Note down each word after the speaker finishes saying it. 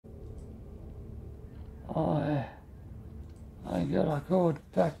I gotta go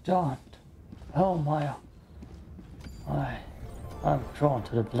back down to Hellmire. I'm drawn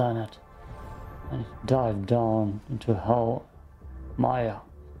to the planet. I need to dive down into Hellmire.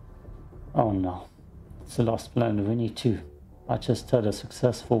 Oh no, it's the last planet we need to. I just had a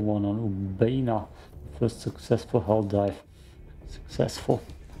successful one on Urbana. First successful Helldive. Successful.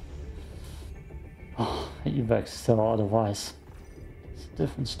 Oh, evac still otherwise. It's a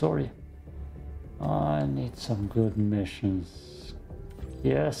different story. I need some good missions.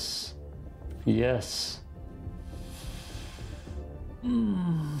 Yes. Yes.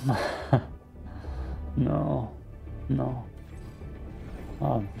 No. No.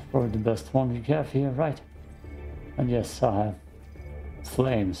 Probably the best one we have here, right? And yes, I have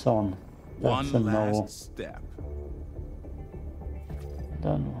flames on. That's One a no. last step.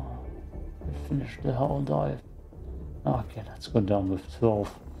 Then we finish the whole dive. Okay, let's go down with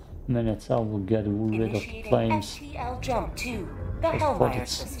 12 minutes. I will get rid of the flames. FTL jump to the Hellmire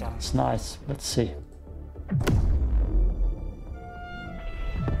system. It's nice. Let's see.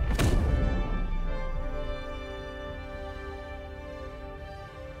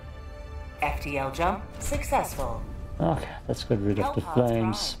 FTL jump successful. Okay, let's get rid of the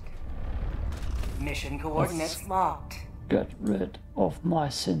flames. Mission coordinates locked. Get rid of my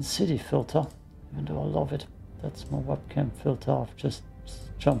Sin City filter, even though I love it. That's my webcam filter. I've just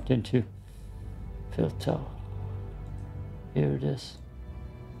jumped into filter. Here it is.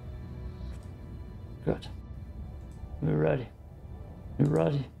 Good. We're ready. You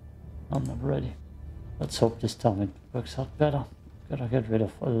ready? I'm not ready. Let's hope this time it works out better. Gotta get rid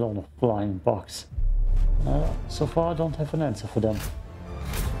of a lot of flying bugs. So far I don't have an answer for them.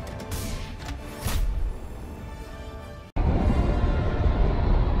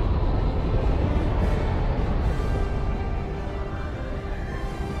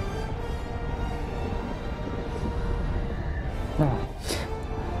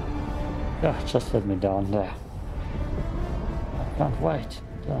 Yeah, just let me down there. I can't wait.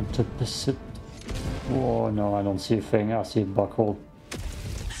 Down to the sit. Oh no, I don't see a thing. I see a bug hole.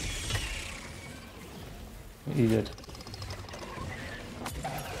 Eat it.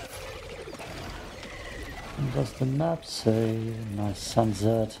 And does the map say nice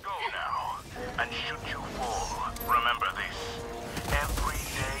sunset? Go now and shoot you fall. Remember this. Every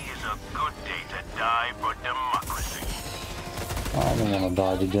day is a good day to die for democracy. I don't want to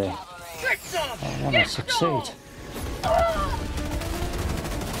die today. I want to succeed.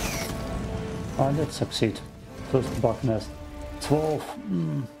 I did succeed. First bug nest. 12.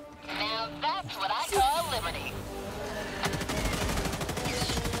 Now that's what I call liberty.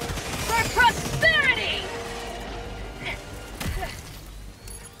 For prosperity!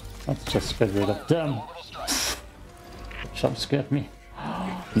 Let's just get rid of them. Jump scared me.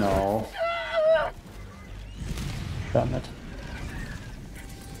 No. Damn it.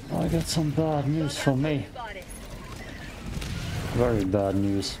 I got some bad news for me. Very bad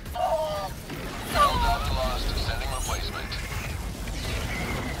news. Helldive lost, sending replacement.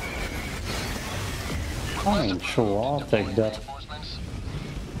 I ain't sure, I'll take that.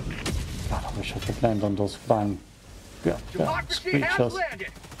 God, I wish I could land on those flying creatures.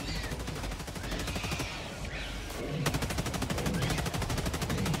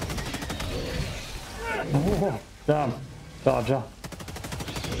 Oh, damn, Dodger.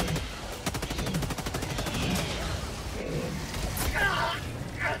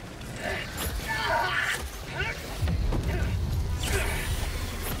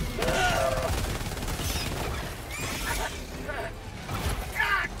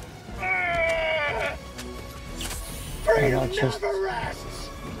 And I just...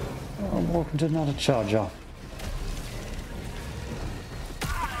 I'm walking to another charger.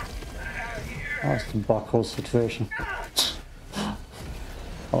 How's the buckhole situation?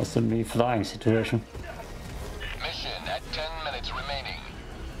 How's the me flying situation? Mission at 10 minutes remaining.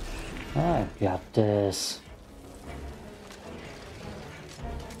 I got this.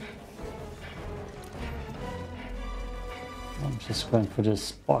 I'm just going for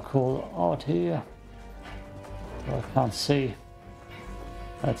this buckhole out here. I can't see.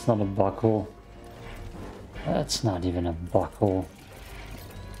 That's not a buckhole. That's not even a buckhole.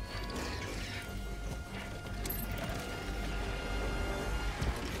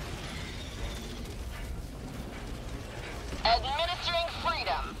 Administering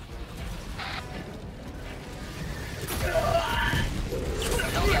freedom.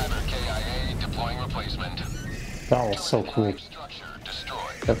 Helldiver KIA deploying replacement. That was so quick. Structure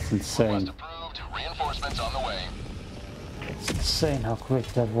destroyed. That's insane. Approved. Reinforcements on the way. It's insane how quick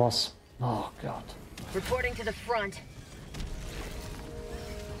that was. Oh god. Reporting to the front.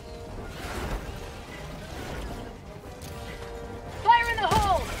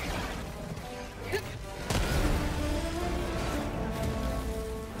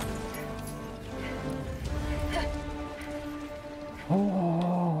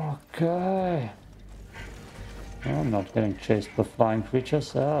 Okay. I'm not getting chased by flying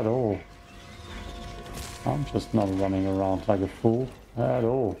creatures at all. I'm just not running around like a fool at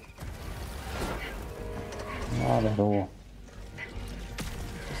all. Not at all.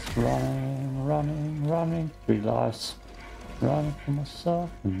 Just running, running, running. 3 lives. Running for myself.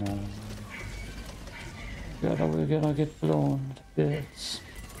 No. We're gonna get blown to bits.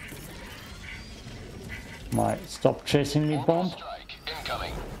 Might stop chasing me, bomb. Strike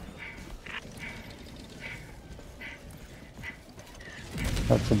incoming.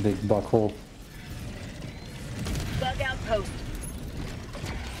 That's a big bug hole. Bug outpost.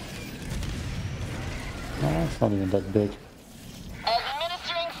 No, it's not even that big.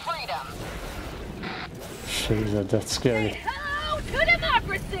 Administering freedom. Jeez, that's scary. Hello to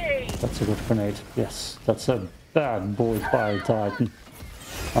democracy! That's a good grenade. Yes, that's a bad boy fire titan.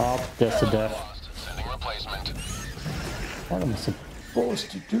 Oh, there's the death. Sending replacement. What am I supposed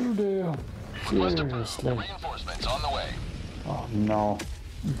to do there? Seriously. Reinforcements on the way. Oh no.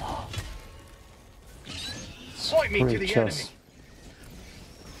 Point me to the enemy. Creatures.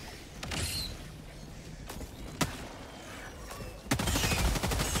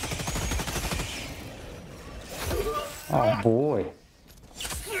 Oh boy.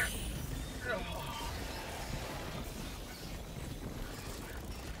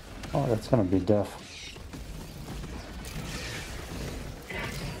 Oh, that's gonna be death.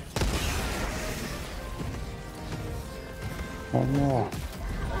 Oh no.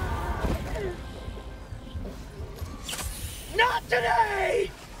 Not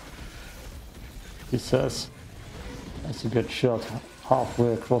today! He says. That's a good shot.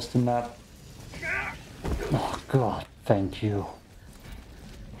 Halfway across the map. Oh god, thank you.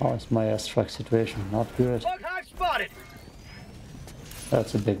 Oh, it's my airstrike situation. Not good. Bug hive spotted!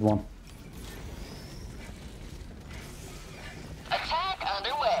 That's a big one. Attack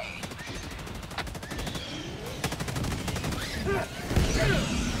underway.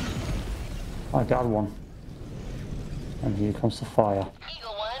 I got one. And here comes the fire.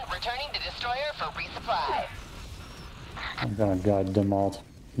 Eagle 1 returning to destroyer for resupply. I'm gonna guide them out.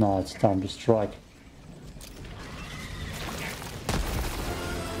 Now it's time to strike.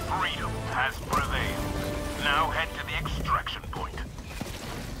 Freedom has prevailed. Now head to the extraction point.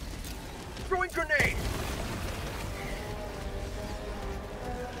 Throwing grenade!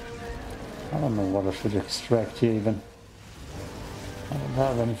 I don't know what I should extract here even. I don't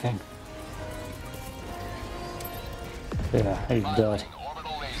have anything. Yeah, he's dead.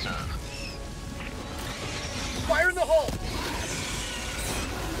 Orbital laser. Fire in the hole!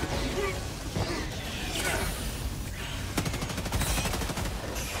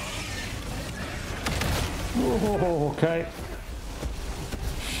 Oh, okay.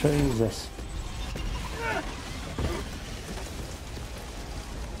 Jesus.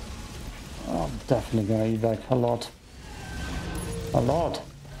 I'm definitely gonna eat back a lot. A lot.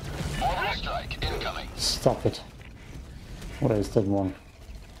 Orbital strike incoming. Stop it. Where is that one?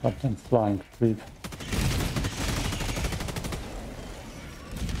 Goddamn flying creep.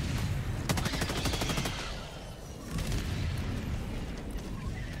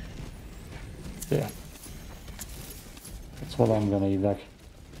 Yeah. That's what I'm gonna evac.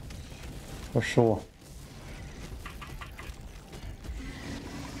 For sure.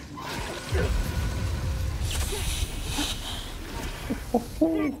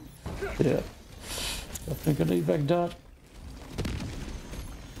 Yeah. Definitely gonna evac that.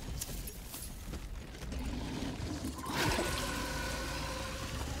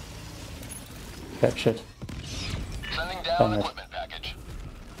 Catch it. Sending Damn down it. equipment package.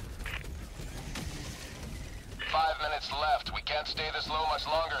 5 minutes left. We can't stay this low much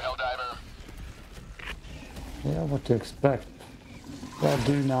longer, Helldiver. Yeah, what to expect. What I'll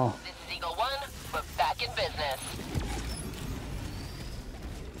do now. This is Eagle 1. We're back in business.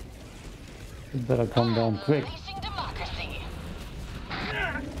 You better come down quick. Unleashing democracy.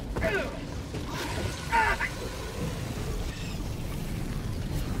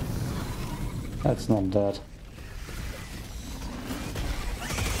 That's not that.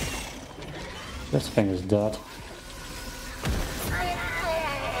 This thing is dead.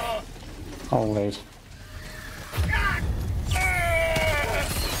 Oh wait.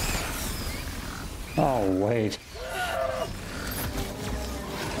 Oh wait.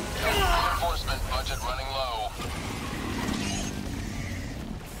 Reinforcement budget running low.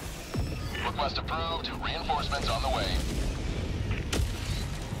 Request approved. Reinforcements on the way.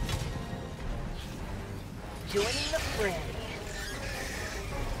 Joining the fray.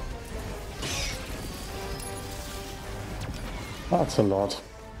 That's a lot.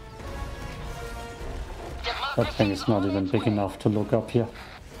 That thing is not even big enough to look up here.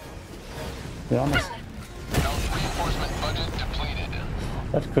 be honest. Reinforcement budget depleted.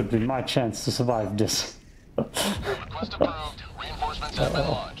 That could be my chance to survive this. Request approved. Reinforcements have been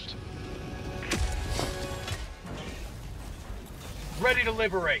launched. Ready to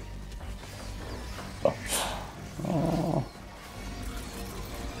liberate. Oh.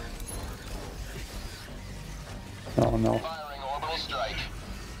 Oh no. Firing orbital strike.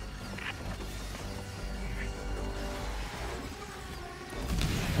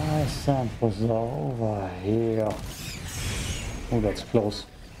 My samples are over here. Oh, that's close.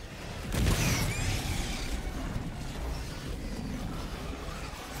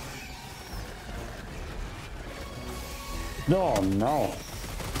 No, no.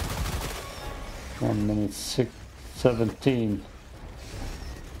 1 minute 17.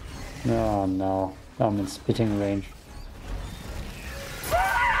 No, no. I'm in spitting range.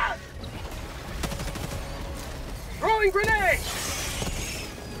 Throwing grenade!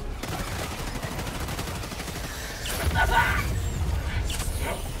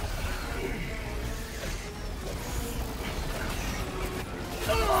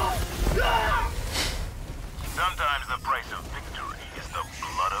 Sometimes the price of victory is the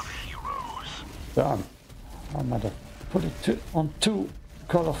blood of heroes. Done. I might have put it on too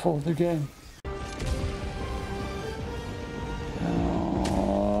colorful the game.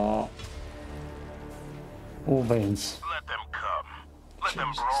 Offence. Let them come. Let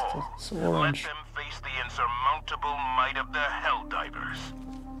them Jesus, brawl. that's Let orange. them face the insurmountable might of the Helldivers.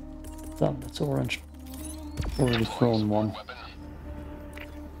 Damn, that's orange. Already thrown one. Weapon.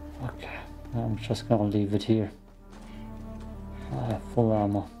 Okay, I'm just gonna leave it here. I have full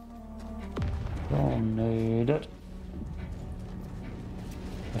ammo. Don't need it.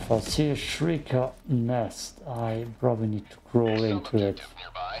 If I see a shrieker nest, I probably need to crawl into it. Sub-objective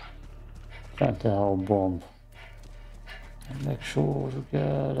nearby. Plant the hell bomb. And make sure to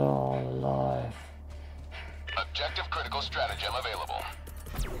get all alive. Objective critical stratagem available.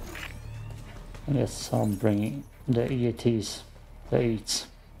 Yes, I'm bringing the EATs, the 8s.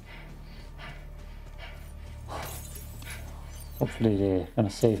 Hopefully they're gonna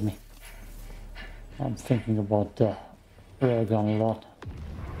save me. I'm thinking about the railgun a lot.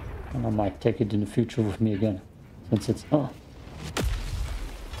 And I might take it in the future with me again. Since it's not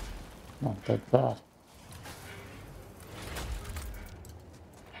that bad.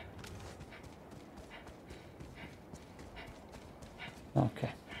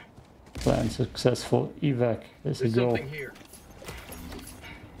 Okay. Plan successful. Evac. Let's There's go. something here.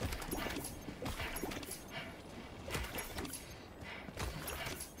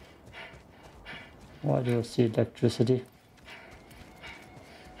 Why do I see electricity?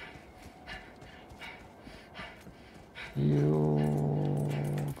 You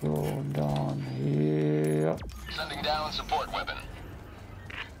go down here. Sending down support weapon.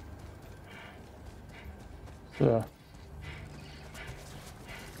 There.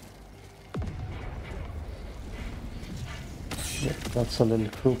 Yep, that's a little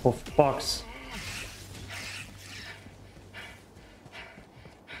group of bugs.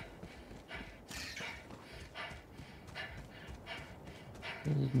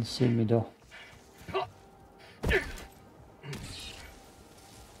 They didn't see me though.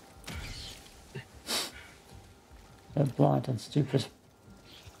 They're blind and stupid.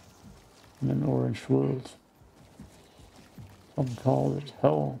 In an orange world. Some call it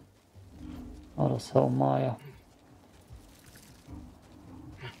hell. Others Hellmire.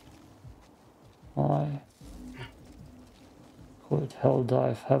 I call it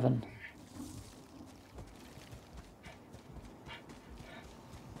Helldive heaven.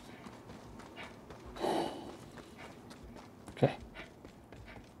 Okay.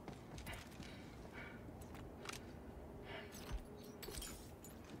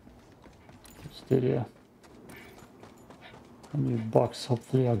 Stay there. And your bugs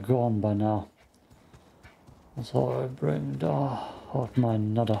hopefully are gone by now. So I bring out my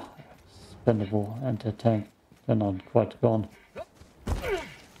another expendable anti-tank. They're not quite gone.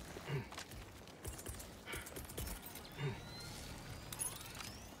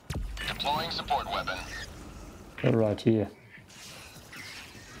 Deploying support weapon. They're right here.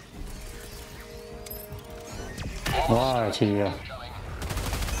 Right here. Incoming.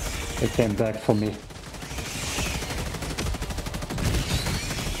 They came back for me.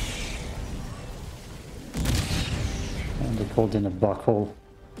 And they called in a bug hole.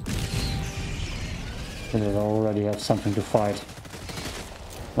 So they already have something to fight.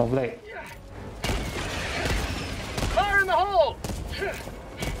 Lovely. Fire in the hole!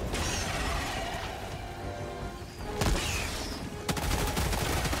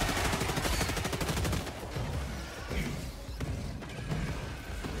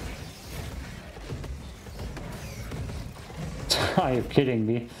 Are you kidding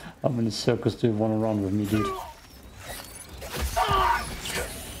me? How many circles do you want to run with me, dude?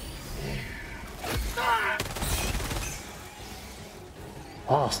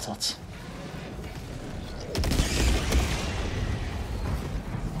 Bastards.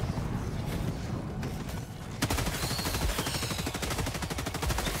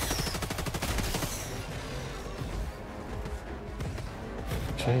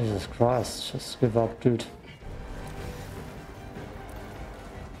 Jesus Christ, just give up, dude.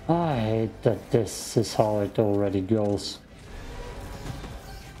 I hate that this is how it already goes.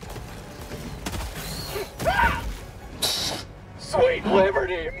 Sweet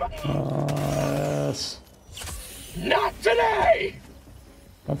liberty! Yes. Not today!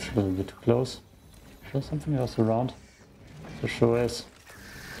 That's a little bit too close. Is there something else around? For sure is.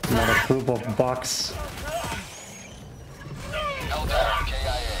 Another group of bugs. Helldive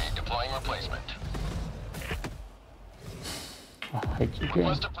KIA, deploying replacement. I hate you game.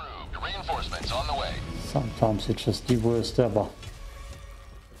 Request approved. Reinforcements on the way. Sometimes it's just the worst ever.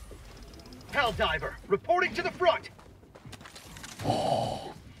 Helldiver, reporting to the front!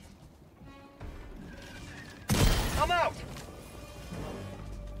 I'm out!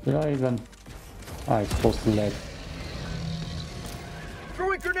 Did I even... I exposed the leg.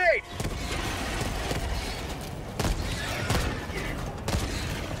 Throwing grenade!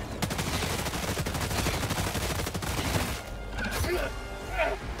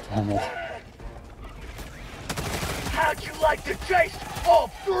 Damn it. How'd you like to taste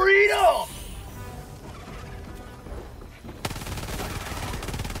of freedom?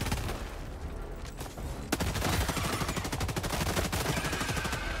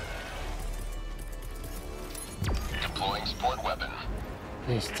 Deploying support weapon.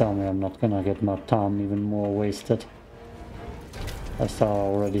 Please tell me I'm not gonna get my time even more wasted. I saw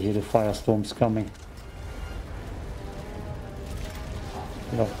already hear the firestorms coming.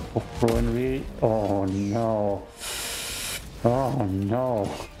 Oh no. Oh no.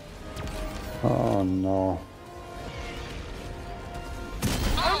 Oh no.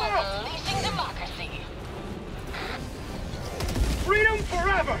 Unleashing democracy. Freedom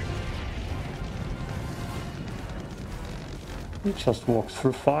forever! He just walks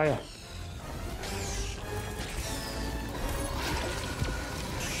through fire.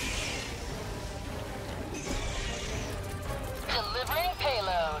 Delivering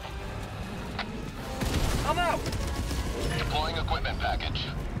payload. I'm out! Deploying equipment package.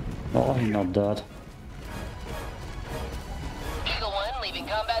 Oh, he's not dead. Eagle 1 leaving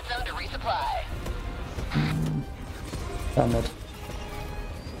combat zone to resupply. Damn it.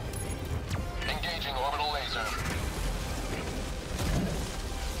 Engaging orbital laser.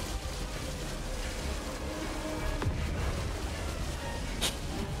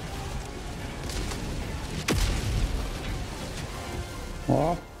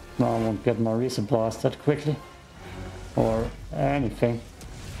 Well, now I won't get my resupplies that quickly. Or anything.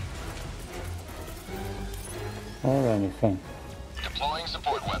 Or anything. Deploying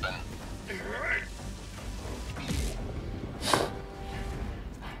support weapon.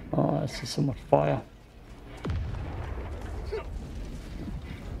 Oh, I see so much fire.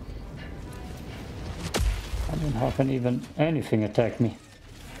 I don't have even anything attack me.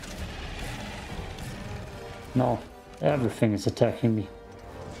 No, everything is attacking me.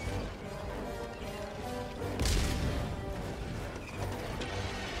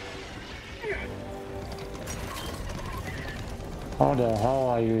 How the hell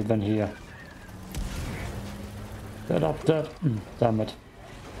are you even here? Get up there. Damn it.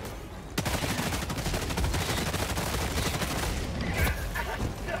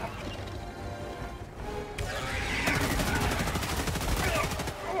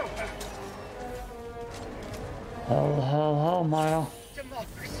 Hellmire.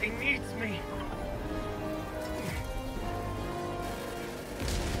 Democracy needs me.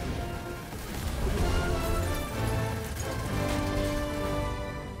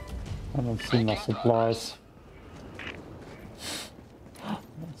 I don't see my supplies. I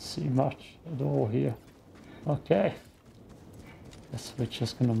don't see much at all here. Okay. Guess we're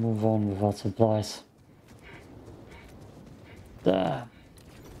just gonna move on without supplies. Damn.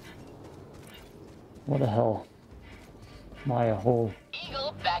 What the hell? My hole.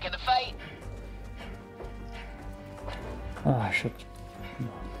 Eagle back in the fight. Oh, I should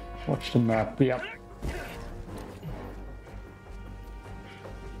watch the map. Yep.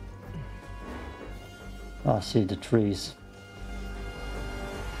 I see the trees.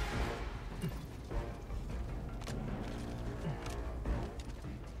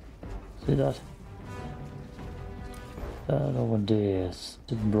 See that? That over there is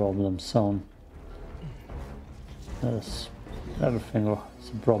the problem zone. There's Everything is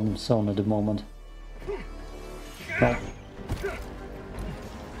a problem zone at the moment. No.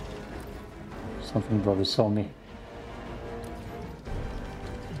 Something probably saw me.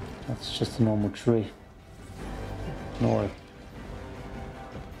 That's just a normal tree. Ignore it.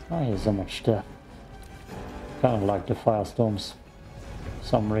 I hear so much there. Kind of like the firestorms. For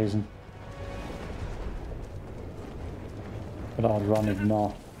some reason. But I'll run it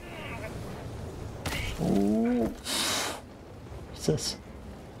now. Ooh. Jesus.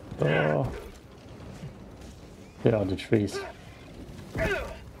 Oh. There are the trees.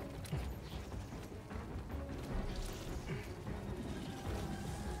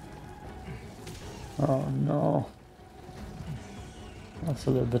 Oh no. That's a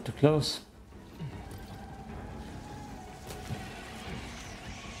little bit too close.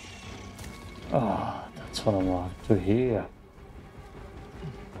 Ah, that's what I want to hear.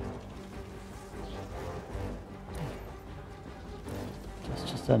 There's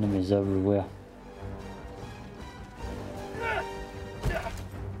just enemies everywhere.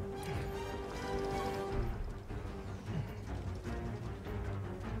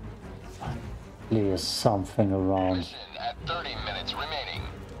 There's something around. Mission at 30 minutes remaining.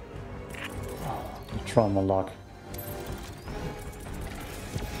 I'll try my luck.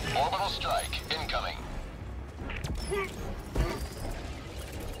 Orbital strike incoming.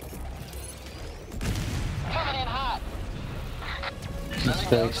 Coming in hot.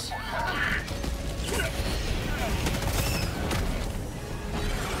 Mistakes.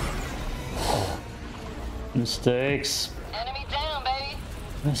 Mistakes. Enemy down, baby.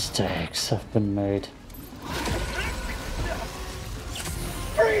 Mistakes have been made.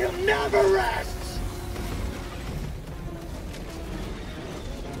 Freedom never rests!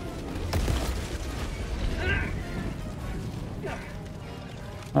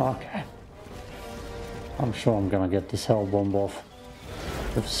 Okay. I'm sure I'm gonna get this hell bomb off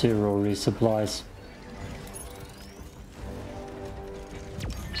with 0 resupplies.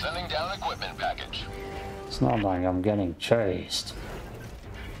 Sending down equipment package. It's not like I'm getting chased.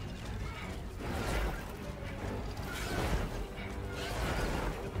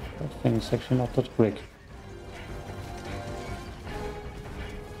 That thing's actually not that quick.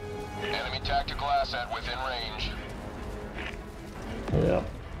 Enemy tactical asset within range. Yeah.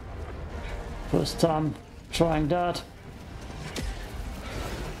 First time trying that.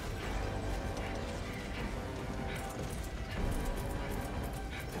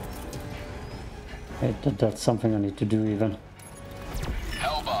 Hey, that's something I need to do even.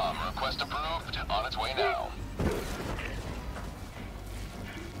 Hell bomb request approved. On its way now.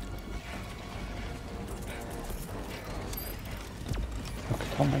 Look at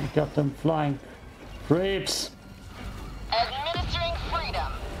how many goddamn flying creeps. Administering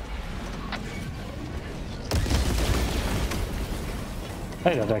freedom.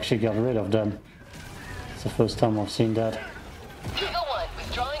 Hey, that actually got rid of them. It's the first time I've seen that. Eagle 1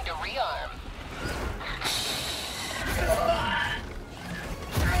 withdrawing to rearm.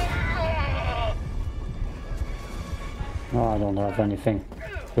 No, I don't have anything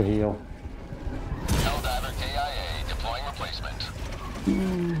to heal. Helldiver KIA deploying replacement.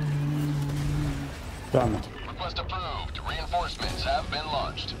 Damn it. Request approved. Reinforcements have been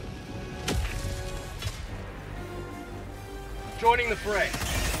launched. Joining the fray.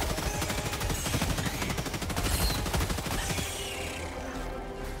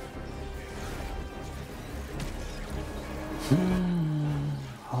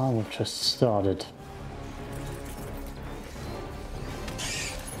 I will just start it.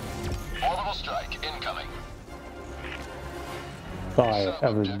 Orbital strike incoming. Die,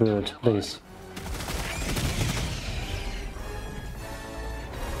 every bird, please.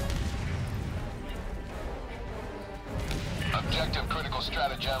 Objective critical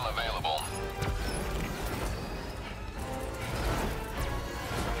stratagem available.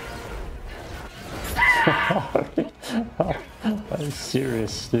 Are you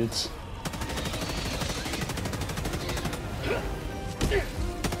serious, dudes?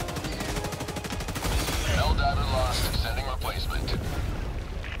 Helldiver lost. Sending replacement.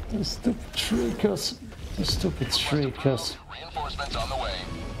 The stupid shriekers. The stupid shriekers. Reinforcements on the way.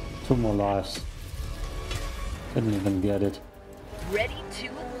 2 more lives. Didn't even get it. Ready to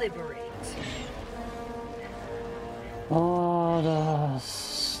liberate. Oh, the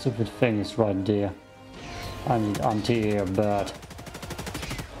stupid thing is right there. I need anti-air bad.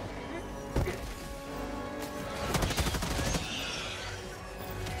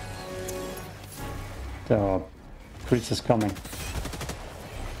 There are creatures coming.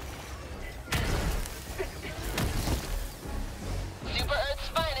 Super Earth's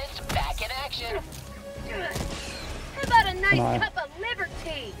finest back in action. How about a nice cup of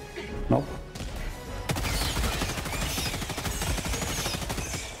liberty. Nope.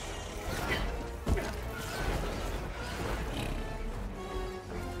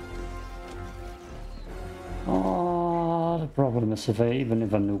 Oh, the problem is even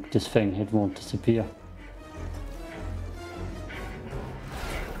if I nuke this thing, it won't disappear.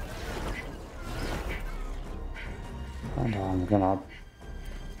 And I'm gonna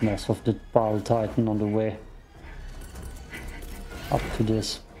mess with the Bile Titan on the way up to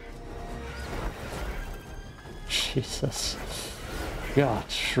this. Jesus. God,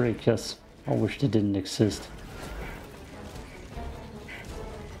 shriekers. I wish they didn't exist.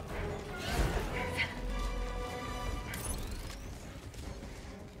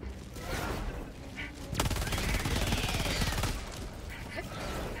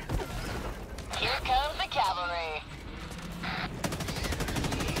 Here comes the cavalry.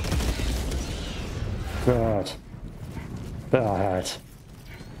 God. Bad.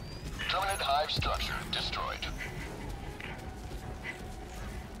 Permanent hive structure destroyed.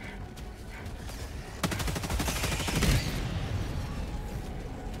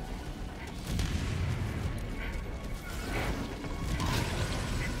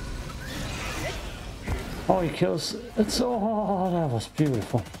 Oh, he kills. It's oh, that was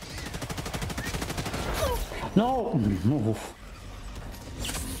beautiful. No, move.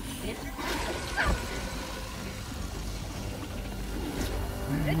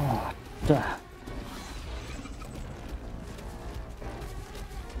 Oh, damn.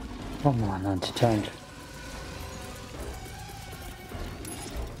 Come on, anti-tank.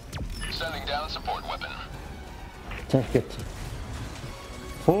 Sending down support weapon. Take it.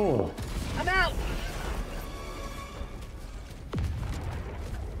 Fool. I'm out.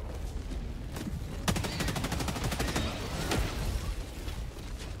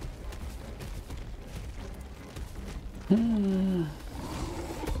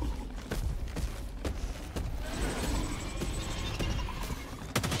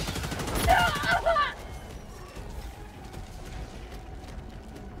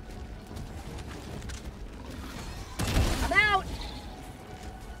 I'm out.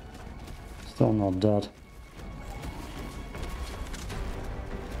 Still not dead.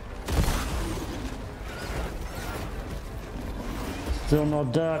 Still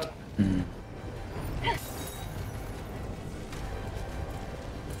not dead.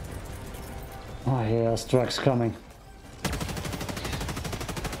 I hear strikes coming.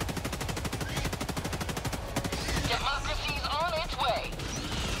 Democracy's on its way.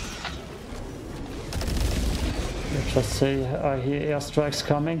 Let's just say I hear airstrikes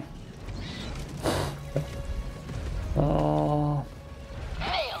coming. Oh,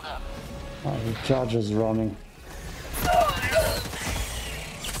 Nailed him. the charger's running.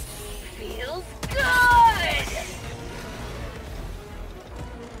 Feels good.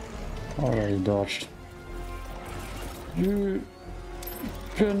 Already dodged. You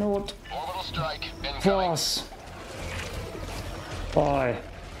cannot Orbital strike incoming. pass. Bye.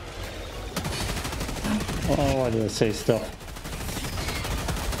 Oh, why did I say stuff?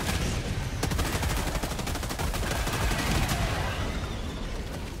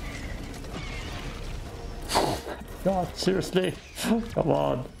 God, seriously? Come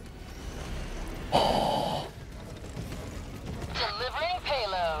on. Delivering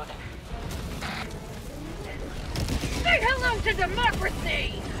payload. Say hello to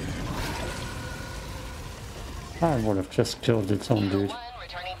democracy. I would have just killed its own dude. One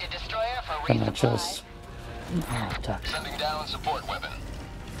returning to destroyer for Can I resupply. just... Oh, duck. Sending down support weapon.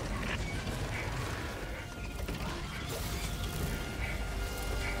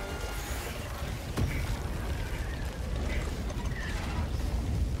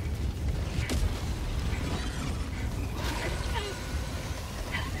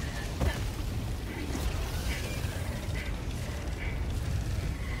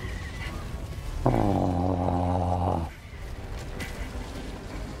 Oh.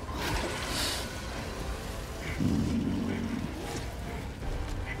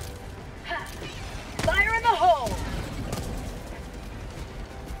 Fire in the hole.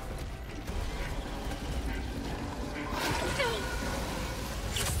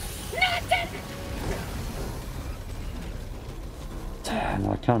 Nothing. Damn,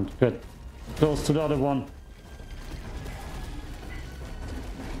 I can't get close to the other one.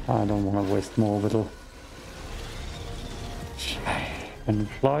 I don't want to waste more orbital. And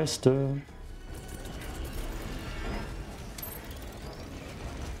Pleister.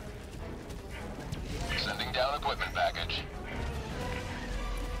 Sending down equipment package.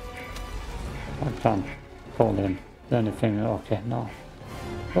 I can't call in anything. Okay, no.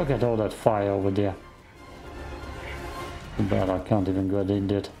 Look at all that fire over there. Too bad I can't even get in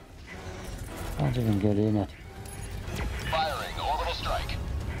it. Can't even get in it. Firing orbital strike.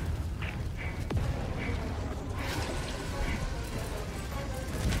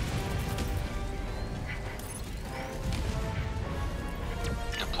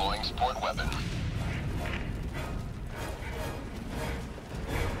 Deploying support weapon.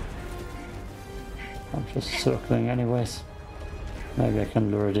 I'm just circling anyways. Maybe I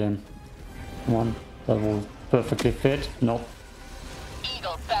can lure it in. Come on, that will perfectly fit. Nope.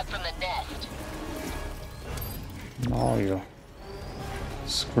 Eagle back from the nest. Now you're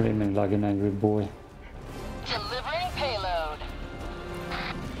screaming like an angry boy. Delivering payload.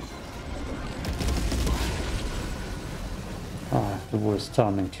 Ah, the worst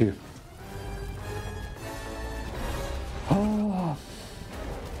timing too. Oh.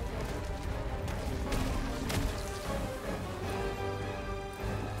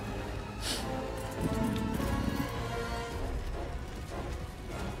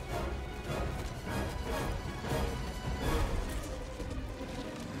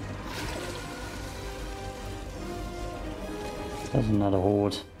 There's another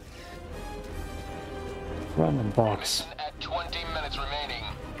horde. Random box. At 20 minutes remaining.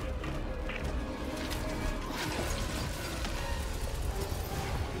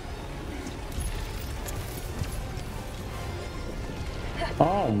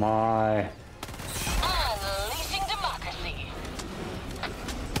 Oh my. Unleashing democracy.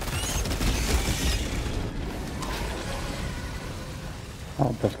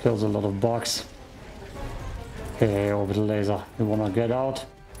 Oh, that kills a lot of bugs. Okay, orbital laser. You wanna get out?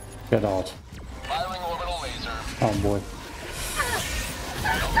 Get out. Firing orbital laser. Oh boy.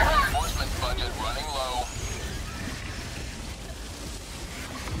 Reinforcement budget running low.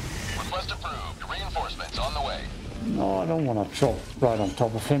 Request approved. Reinforcements on the way. No, I don't wanna drop right on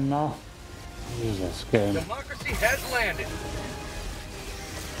top of him now. Jesus, game. Democracy has landed.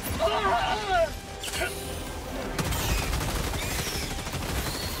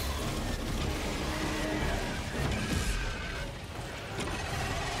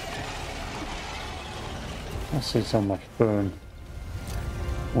 I see so much burn.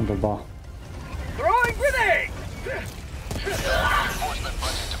 Wunderbar. Throwing grenade! Reinforcement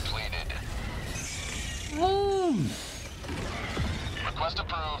budget depleted. Request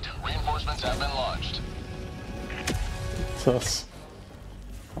approved. Reinforcements have been launched. Sus.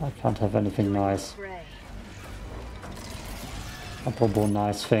 I can't have anything nice. Gray. Apropos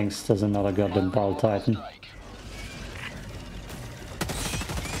nice things, there's another goddamn Ball Titan. Strike.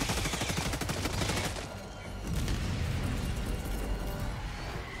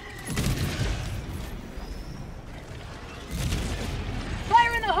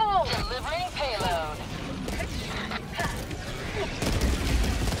 Fire in the hole! Delivering payload.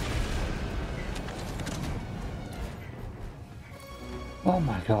 Oh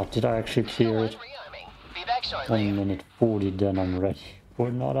my god, did I actually clear it? Rearming. Be back shortly. 1 minute 40, then I'm ready for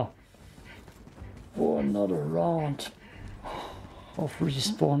another round of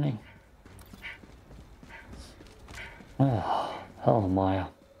respawning. Ah, Hellmire.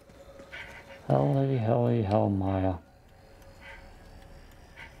 Hellmire.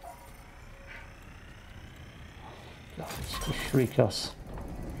 God, it's the shriekers.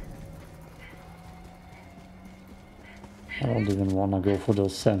 I don't even want to go for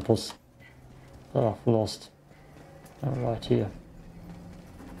those samples that I've lost. They're right here.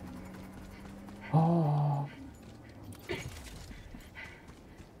 Oh.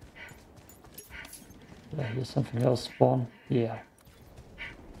 Did I hear something else spawn? Yeah.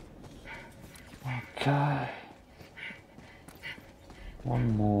 Okay.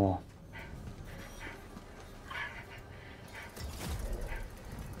 One more.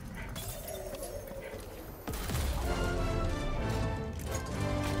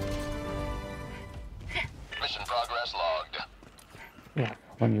 Mission progress logged. Yeah,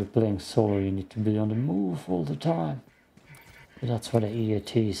 when you're playing solo, you need to be on the move all the time. But that's why the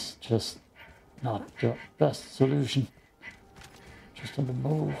EAT is just not the best solution. Just on the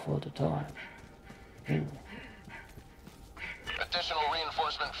move all the time. Ooh. Additional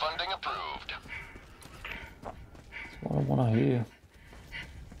reinforcement funding approved. That's what I want to hear.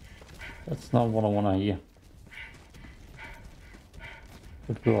 That's not what I want to hear.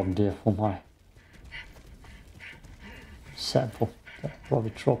 Could go up there for my sample. That probably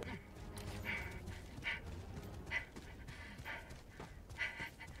drop.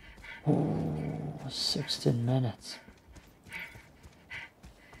 Oh, 16 minutes.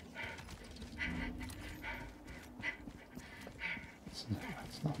 It's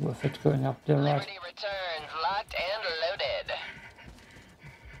not worth it going up there, right? Liberty returns, locked and loaded.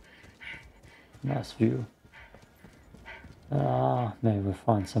 Nice view. Maybe we'll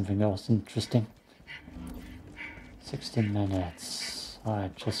find something else interesting. 16 minutes.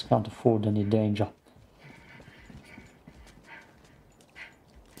 I just can't afford any danger.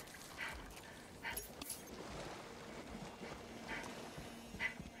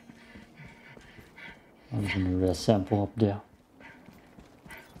 I'm gonna reassemble up there.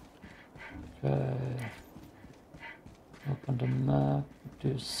 Okay. Open the map. What do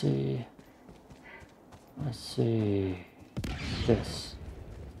you see? Let's see. This.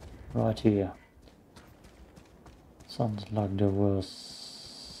 Right here. Sounds like there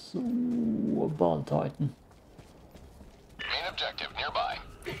was a ball titan. Main objective nearby.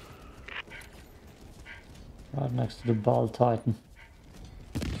 Right next to the ball titan.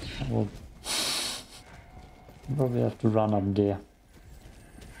 We'll probably have to run up there.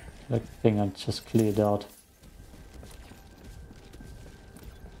 That thing I just cleared out.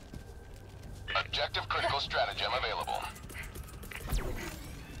 Objective critical stratagem available.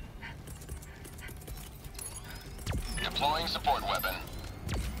 Deploying support weapon.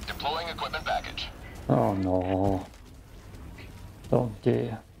 Deploying equipment package. Oh no. Don't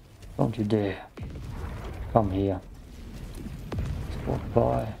dare. Don't you dare. Come here. Let's walk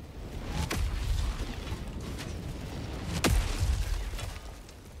by.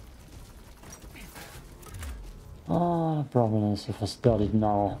 The problem is if I start it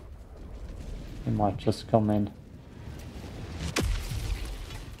now, he might just come in.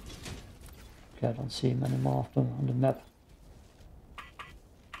 Okay, I don't see him anymore on the map.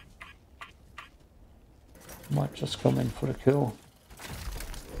 Might just come in for the kill.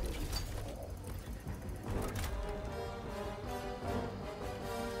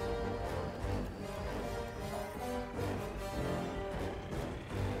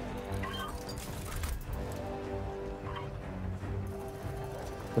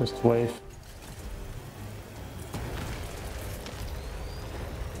 First wave.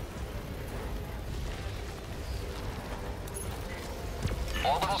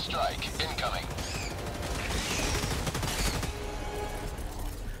 Orbital strike incoming.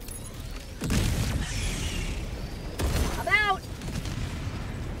 I'm out.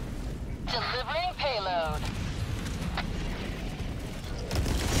 Delivering payload.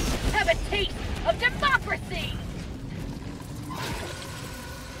 Have a taste of democracy.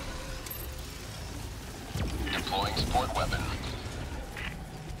 Deploying support weapon.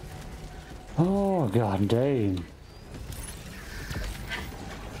 Oh god damn.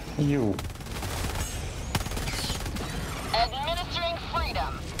 You. Administering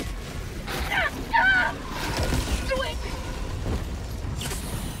freedom. Swing.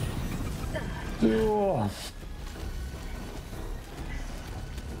 Oh.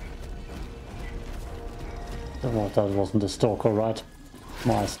 Well, that wasn't the stalker, right?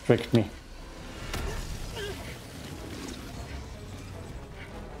 Mice tricked me.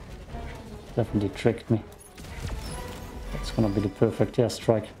 Definitely tricked me. That's gonna be the perfect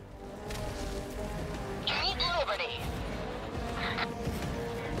airstrike. Keep liberty.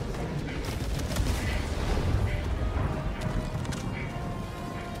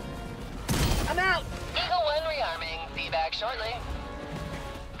 I'm out. Eagle 1 rearming. Be back shortly.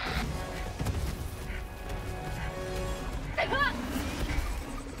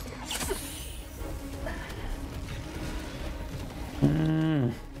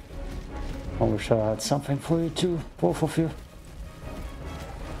 I wish I had something for you too, both of you.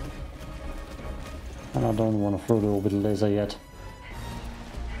 And I don't want to throw the orbital laser yet.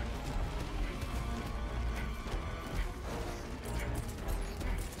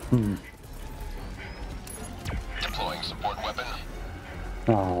 Deploying support weapon.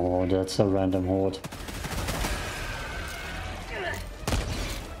 Oh, that's a random horde.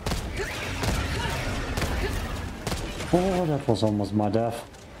 Oh, that was almost my death.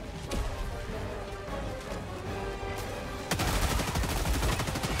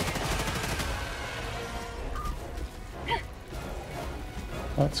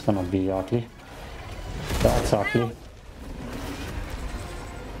 That's gonna be ugly. That's ugly.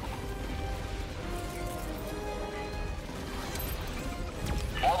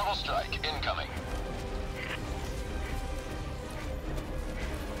 Orbital strike incoming.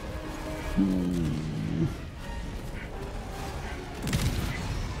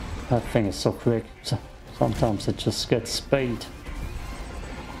 That thing is so quick. Sometimes it just gets spayed.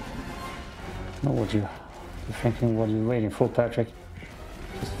 Know what you're thinking, what you're waiting for, Patrick.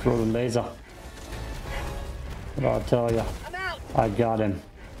 Just throw the laser. But I'll tell you, I'm out. I got him.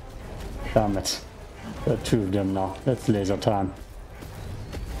 Damn it. There are two of them now. That's laser time.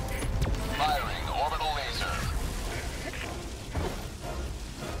 Firing orbital laser.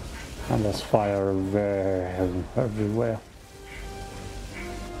 And there's fire everywhere.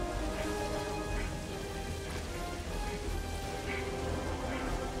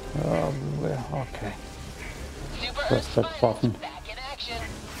 Where? Okay. Super Press that Earth's button. finest back in action.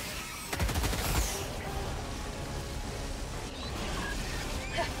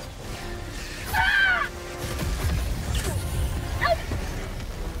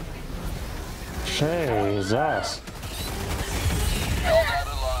 Jesus!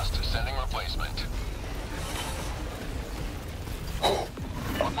 Helldiver lost. Sending replacement.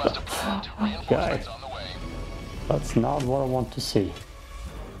 Request approved. Reinforcements on the way. That's not what I want to see.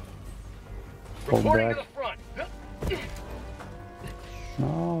 Fall Reporting to back. the front.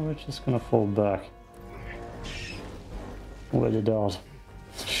 No, we're just gonna fall back. Where did that?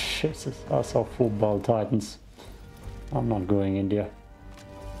 Jesus, I saw full ball titans. I'm not going in there.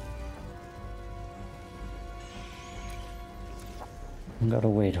 Gotta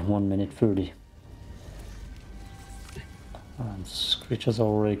wait 1 minute 30. And creatures are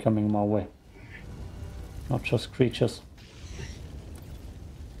already coming my way. Not just creatures.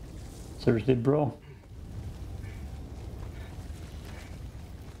 Seriously, bro?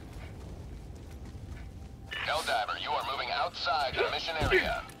 Helldiver, you are moving outside the mission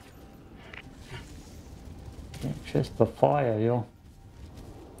area. Just the fire, yo.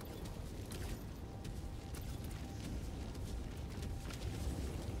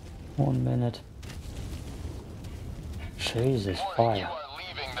 One minute. Jesus, Warning, you fire. are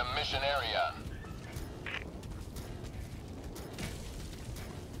leaving the mission area.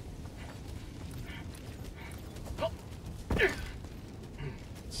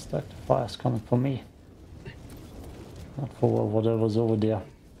 Stack the fire's coming for me. Not for whatever's over there.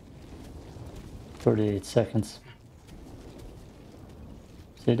 38 seconds.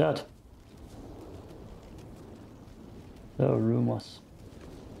 See that? There are rumors.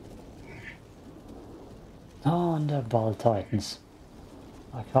 Oh, and the ball titans.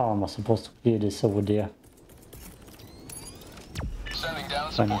 Like how am I supposed to clear this over there? Sending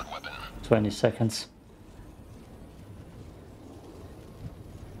down support weapon. 20 seconds.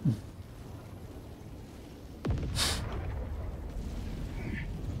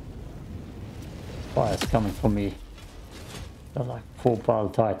 Fire's coming for me. There are like 4 ball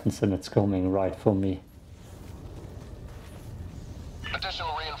titans and it's coming right for me.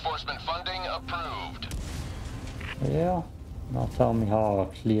 Additional reinforcement funding approved. Yeah, now tell me how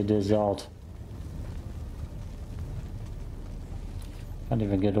I clear this out. Can't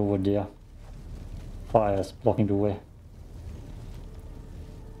even get over there. Fire's blocking the way.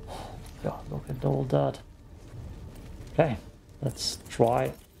 God, look at all that. Okay, let's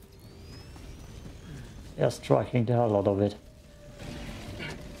try. Yeah, striking the hell out of it.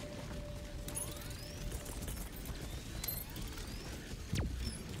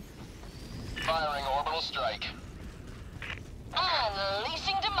 Firing orbital strike.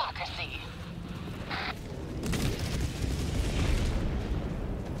 Unleashing democracy.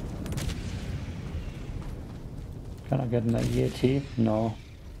 Can I get an EAT? No.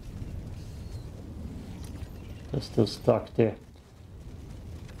 They're still stuck there.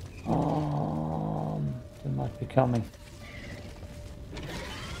 They might be coming.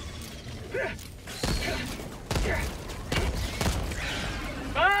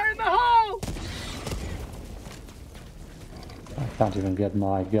 Fire in the hole! I can't even get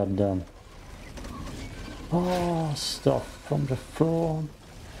my goddamn stuff from the floor.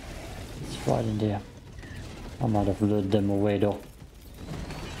 It's right in there. I might have lured them away though.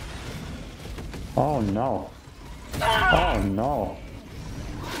 Oh no. Oh no.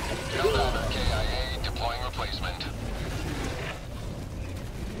 Helldiver KIA deploying replacement.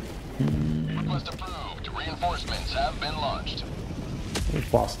 Request approved. Reinforcements have been launched. You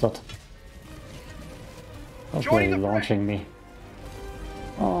bastard. That's why you're launching me.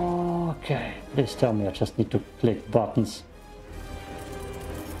 Okay. Please tell me I just need to click buttons.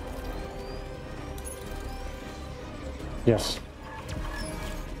 Yes.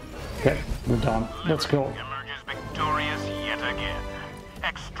 Okay, we're done. Let's go. Emerges victorious yet again.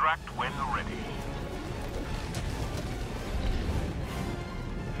 Extract when ready.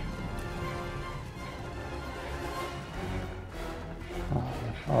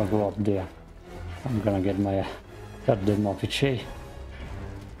 I'll go up there. I'm gonna get my goddamn RPG.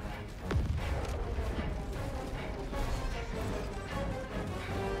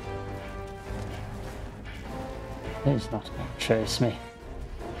 He's not gonna chase me.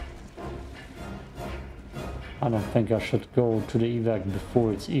 I don't think I should go to the evac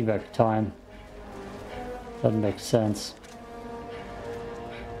before it's evac time. That makes sense.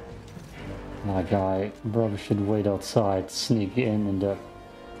 My guy probably should wait outside, sneak in the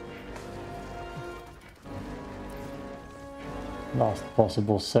last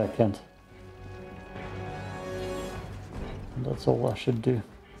possible second. And that's all I should do.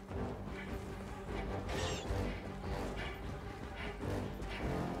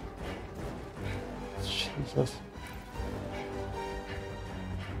 Jesus.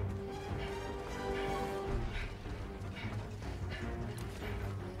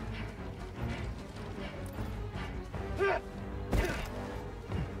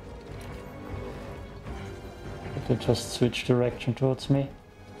 Did they just switch direction towards me?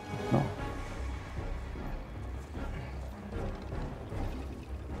 No.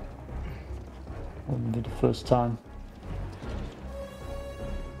 Wouldn't be the first time.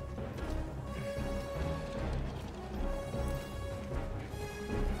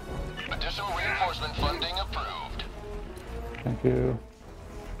 Additional reinforcement funding approved. Thank you.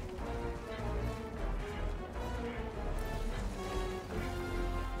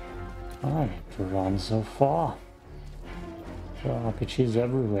 I need to run so far. There are RPGs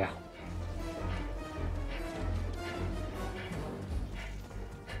everywhere.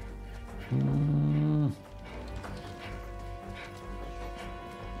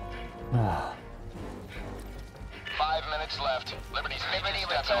 Ah. 5 minutes left. Liberty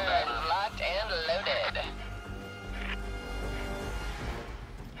steps on diver. Locked and loaded.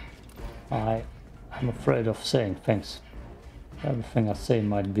 I'm afraid of saying things. Everything I say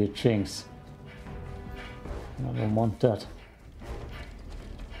might be a jinx. I don't want that.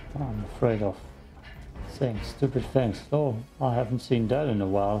 I'm afraid of saying stupid things. Oh, I haven't seen that in a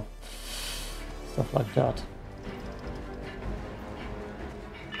while. Stuff like that.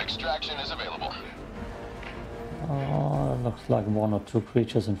 Extraction is available. Oh, it looks like 1 or 2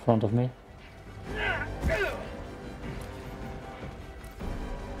 creatures in front of me.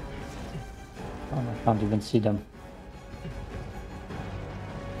 Oh, I can't even see them.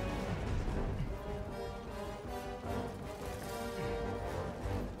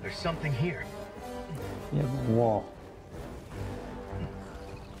 There's something here. Yeah, wall.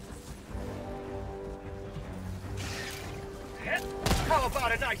 How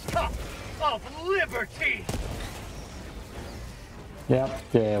about a nice cup of liberty?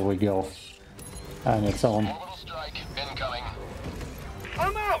 Yep, there we go. And it's on. Orbital strike incoming.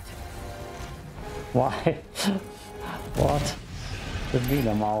 I'm out! Why? What? The mean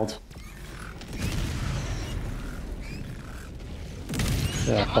I'm out.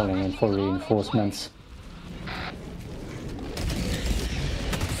 They're calling in for reinforcements.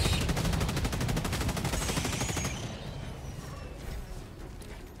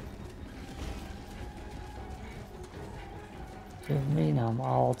 The mean I'm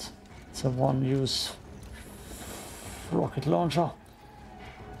out. It's a one-use rocket launcher.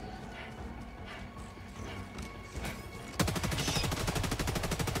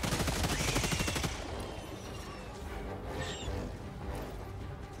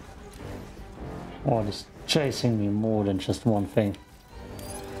 Oh, it's chasing me more than just one thing.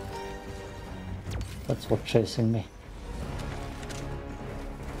 That's what chasing me.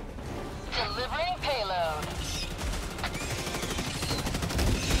 Delivering payload.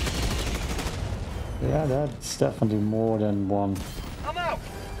 Yeah, that's definitely more than one. I'm out!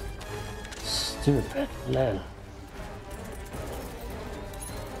 Stupid lel.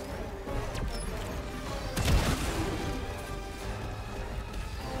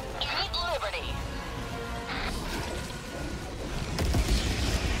 Eat liberty.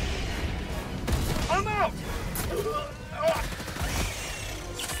 I'm out!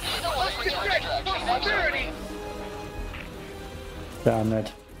 Let's Get ready for security! Damn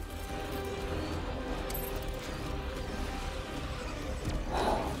it.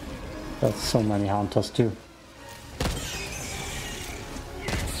 That's so many hunters too.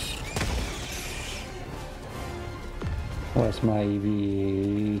 Where's my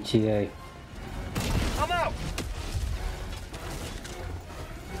ETA? I'm out!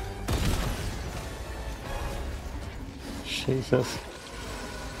 Jesus.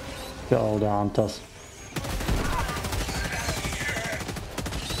 Go the hunters.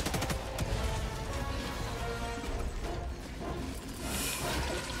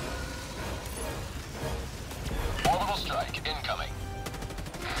 Orbital strike incoming.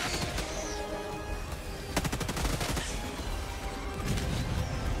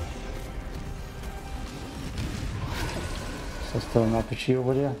 Is there still an RPG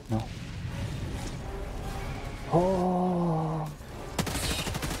over there? No. Oh.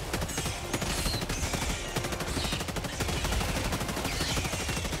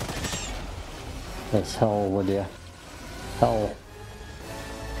 There's hell over there. Hell.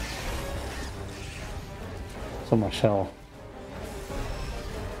 So much hell.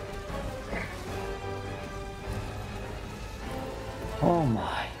 Oh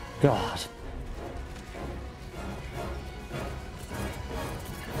my god.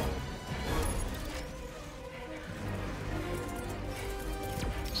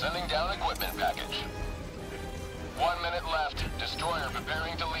 Sending down equipment package. 1 minute left. Destroyer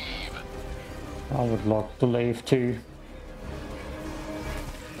preparing to leave. I would like to leave too.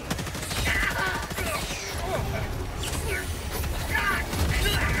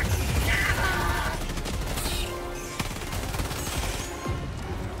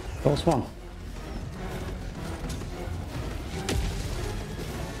 Close one.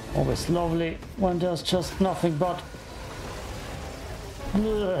 Always lovely when there's just nothing but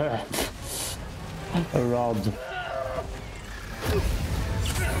around.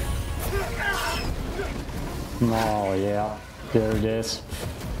 Oh yeah, there it is.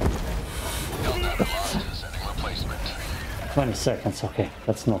 Helldive lost and sending replacement. 20 seconds, okay,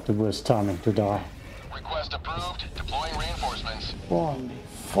 that's not the worst timing to die. Request approved. Deploying reinforcements. One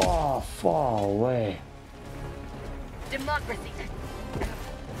far, far away. Democracy.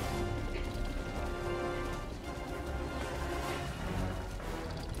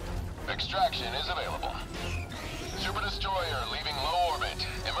 Extraction is available. Super Destroyer leaving low orbit.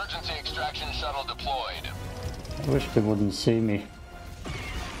 Emergency extraction shuttle deployed. I wish they wouldn't see me.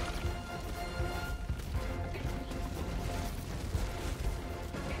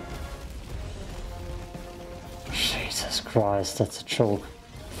 Jesus Christ, that's a choke.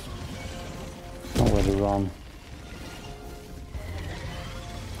 Nowhere to run.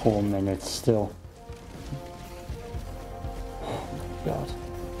 4 minutes still. Oh my god.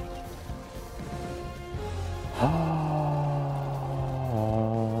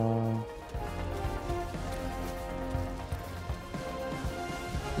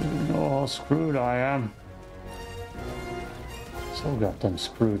 You know how screwed I am. So goddamn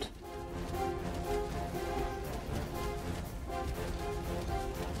screwed.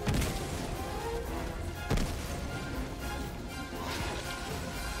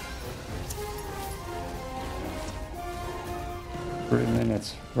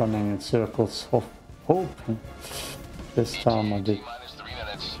 Running in circles, hoping this time I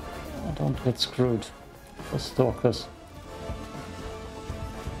don't get screwed. The stalkers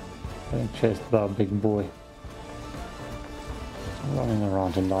being chased by a big boy running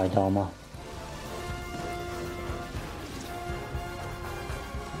around in light armor.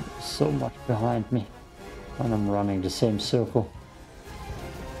 So much behind me when I'm running the same circle.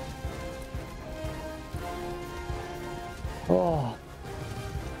 Oh,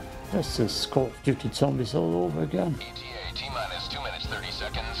 this is Call of Duty Zombies all over again. ETA T-minus 2 minutes 30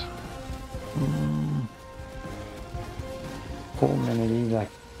 seconds. 4 minute evac.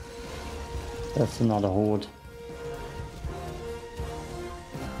 That's another horde.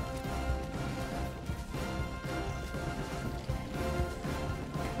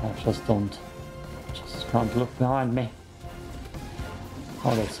 I just can't look behind me.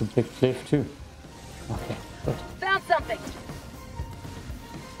 Oh, that's a big cliff too. Okay, good. Found something.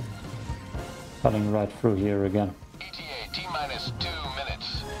 Cutting right through here again. ETA T-minus 2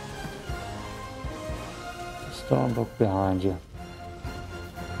 minutes. Just don't look behind you.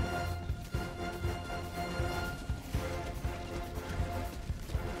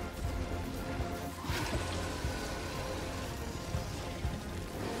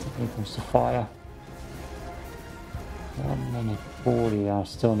 Here comes the fire. 1 minute 40, I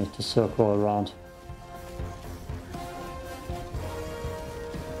still need to circle around.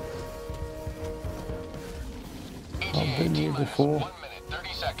 I've been here before. 1 minute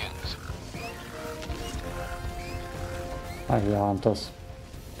 30 seconds. I hear hunters.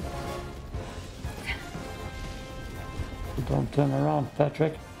 You don't turn around,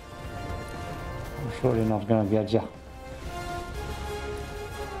 Patrick. I'm sure they're not gonna get you.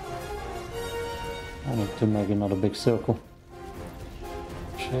 I need to make another big circle.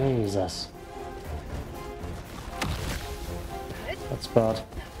 Jesus. That's bad.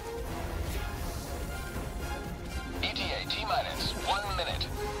 ETA T-minus 1 minute.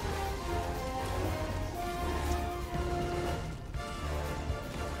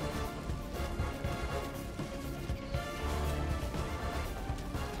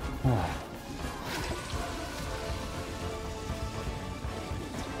 Ah.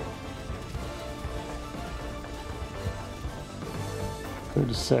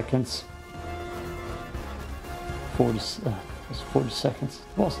 Seconds. 40 seconds.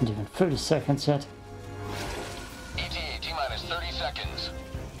 It wasn't even 30 seconds yet. ETA T-minus 30 seconds.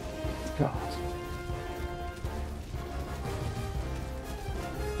 God.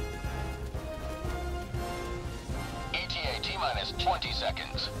 ETA T-minus 20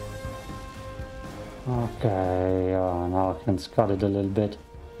 seconds. Okay, now I can cut it a little bit.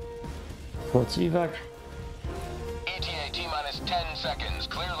 Towards evac. ETA T-minus 10 seconds.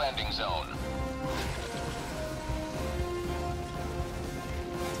 Clear landing zone.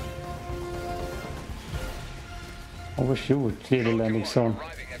 I wish you would clear the landing zone.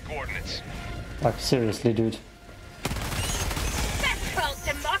 Arriving at coordinates. Like, seriously, dude. That's called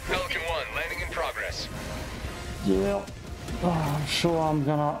democracy. Pelican 1, landing in progress. Yeah. Oh, I'm sure I'm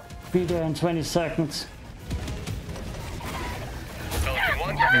gonna be there in 20 seconds. Pelican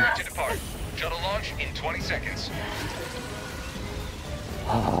 1, preparing to depart. Shuttle launch in 20 seconds.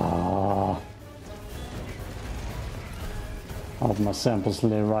 Ah. Oh, my samples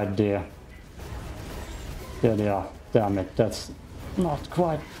lay right there. There they are. Damn it, that's not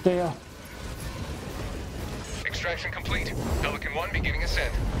quite there. Extraction complete. Pelican 1 beginning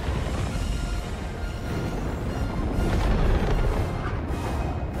ascent.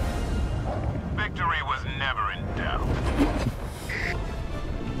 Victory was never in doubt.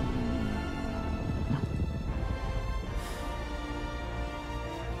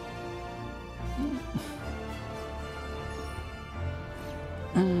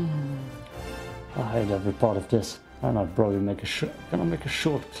 I hate every part of this, and I'll probably gonna make a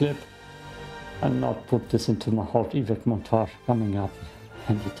short clip and not put this into my hot evac montage coming up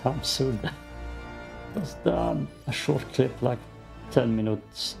anytime soon. Just a short clip, like 10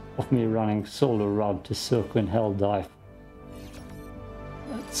 minutes of me running solo around this circle in Helldive.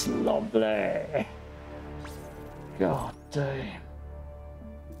 That's lovely. God damn.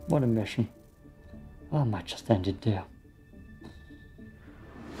 What a mission. I might just end it there.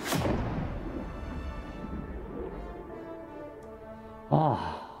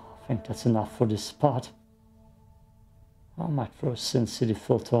 I think that's enough for this part. I might throw a Sin City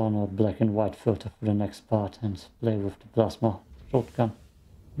filter on or black and white filter for the next part and play with the plasma shotgun.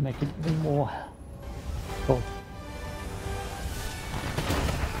 Make it even more cool.